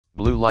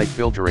Blue light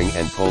filtering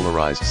and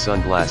polarized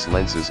sunglass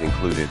lenses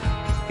included.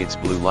 Its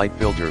blue light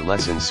filter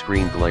lessens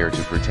screen glare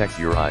to protect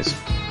your eyes,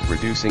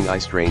 reducing eye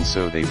strain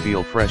so they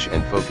feel fresh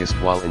and focused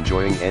while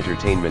enjoying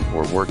entertainment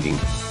or working,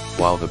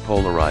 while the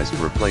polarized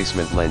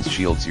replacement lens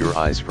shields your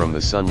eyes from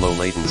the sun low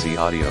latency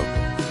audio.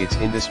 Its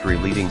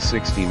industry-leading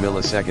 60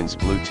 milliseconds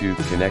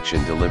Bluetooth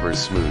connection delivers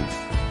smooth,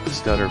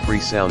 stutter-free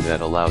sound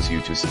that allows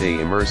you to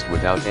stay immersed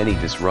without any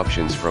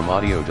disruptions from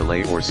audio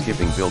delay or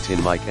skipping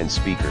built-in mic and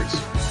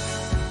speakers.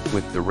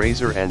 With the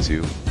Razer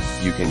Anzu,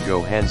 you can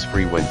go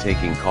hands-free when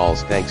taking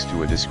calls thanks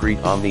to a discrete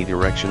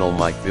omnidirectional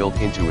mic built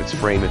into its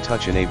frame, a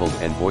touch-enabled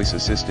and voice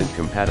assistant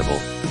compatible,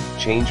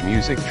 change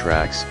music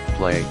tracks,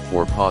 play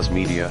or pause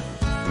media,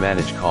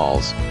 manage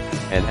calls,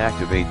 and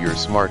activate your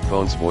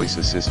smartphone's voice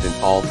assistant,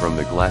 all from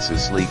the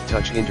glass's sleek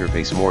touch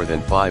interface. More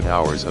than 5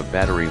 hours of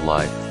battery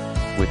life.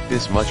 With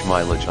this much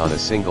mileage on a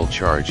single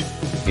charge,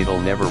 it'll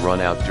never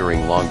run out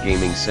during long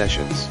gaming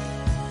sessions.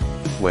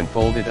 When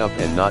folded up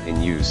and not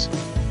in use,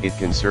 it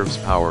conserves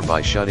power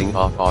by shutting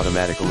off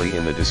automatically.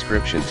 In the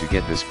description to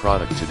get this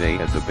product today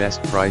at the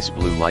best price.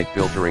 Blue light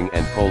filtering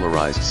and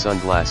polarized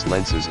sunglass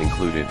lenses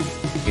included.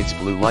 Its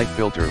blue light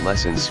filter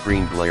lessens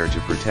screen glare to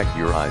protect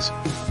your eyes,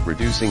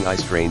 reducing eye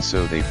strain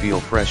so they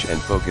feel fresh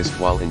and focused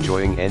while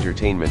enjoying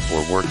entertainment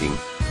or working,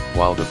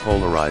 while the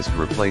polarized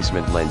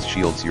replacement lens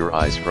shields your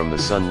eyes from the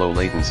sun low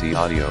latency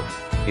audio.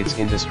 Its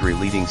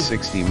industry-leading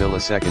 60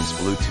 milliseconds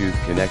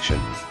Bluetooth connection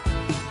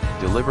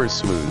delivers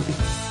smooth,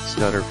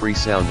 stutter-free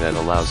sound that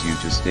allows you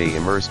to stay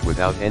immersed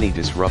without any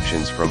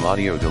disruptions from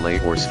audio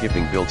delay or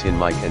skipping built-in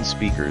mic and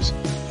speakers.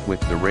 With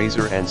the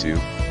Razer Anzu,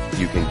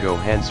 you can go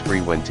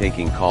hands-free when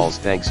taking calls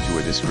thanks to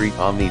a discrete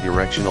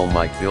omnidirectional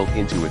mic built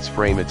into its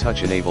frame, a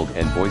touch-enabled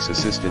and voice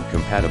assistant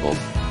compatible,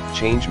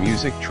 change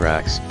music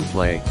tracks,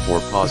 play or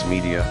pause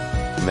media,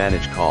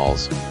 manage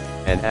calls,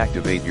 and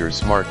activate your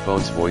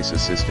smartphone's voice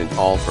assistant,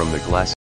 all from the glass